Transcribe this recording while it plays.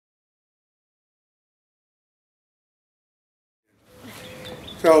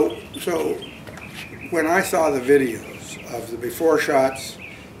So when I saw the videos of the before shots,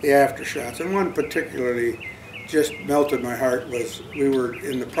 the after shots, and one particularly just melted my heart was we were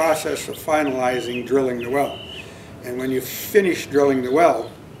in the process of finalizing drilling the well. And when you finish drilling the well,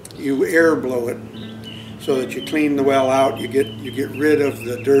 you air blow it so that you clean the well out, you get rid of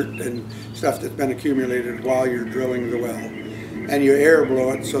the dirt and stuff that's been accumulated while you're drilling the well. And you air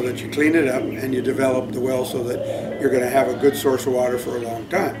blow it so that you clean it up and you develop the well so that you're going to have a good source of water for a long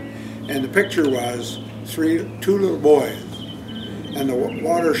time. And the picture was two little boys, and the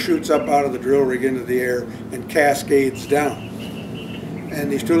water shoots up out of the drill rig into the air and cascades down.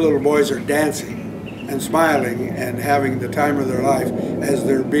 And these two little boys are dancing and smiling and having the time of their life as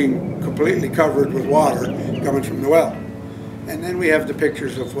they're being completely covered with water coming from the well. And then we have the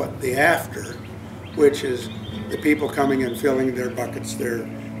pictures of what the after, which is the people coming and filling their buckets, their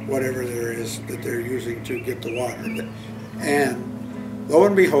whatever there is that they're using to get the water. And lo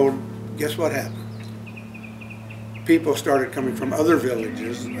and behold, guess what happened? People started coming from other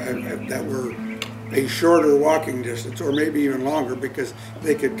villages that were a shorter walking distance, or maybe even longer, because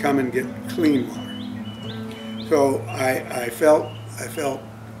they could come and get clean water. So I felt,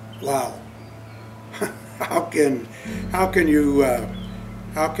 wow, how can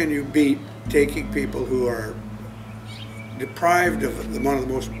you beat taking people who are deprived of one of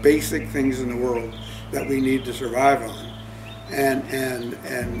the most basic things in the world that we need to survive on,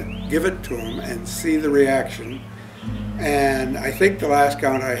 and give it to them and see the reaction. And I think the last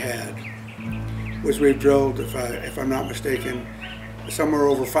count I had was we've drilled, if I'm not mistaken, somewhere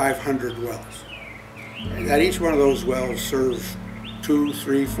over 500 wells. And that each one of those wells serves 2,000,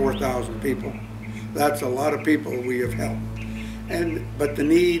 3,000, 4,000 people. That's a lot of people we have helped. But the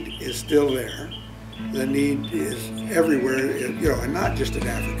need is still there. The need is everywhere, and not just in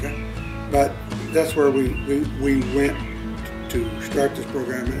Africa, but that's where we went to start this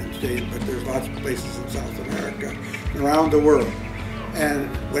program in the States, but there's lots of places in South America, around the world. And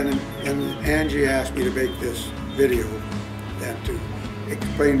when Angie asked me to make this video and to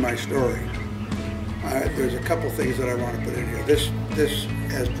explain my story, there's a couple things that I want to put in here. This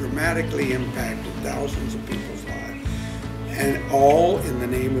has dramatically impacted thousands of people's lives, and all in the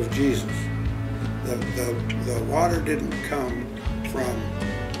name of Jesus. The water didn't come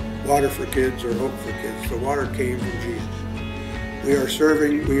from Water for Kids or Hope for Kids. The water came from Jesus. We are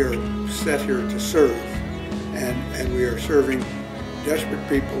set here to serve, and we are serving desperate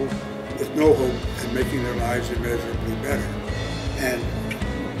people with no hope and making their lives immeasurably better. And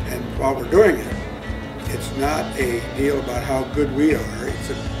while we're doing it, it's not a deal about how good we are, it's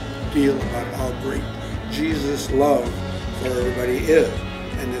a deal about how great Jesus' love for everybody is.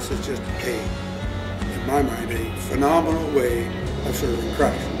 And this is just in my mind, a phenomenal way of serving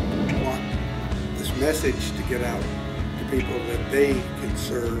Christ. I want this message to get out to people that they can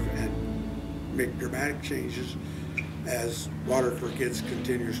serve and make dramatic changes as Water for Kids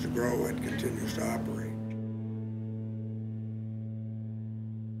continues to grow and continues to operate.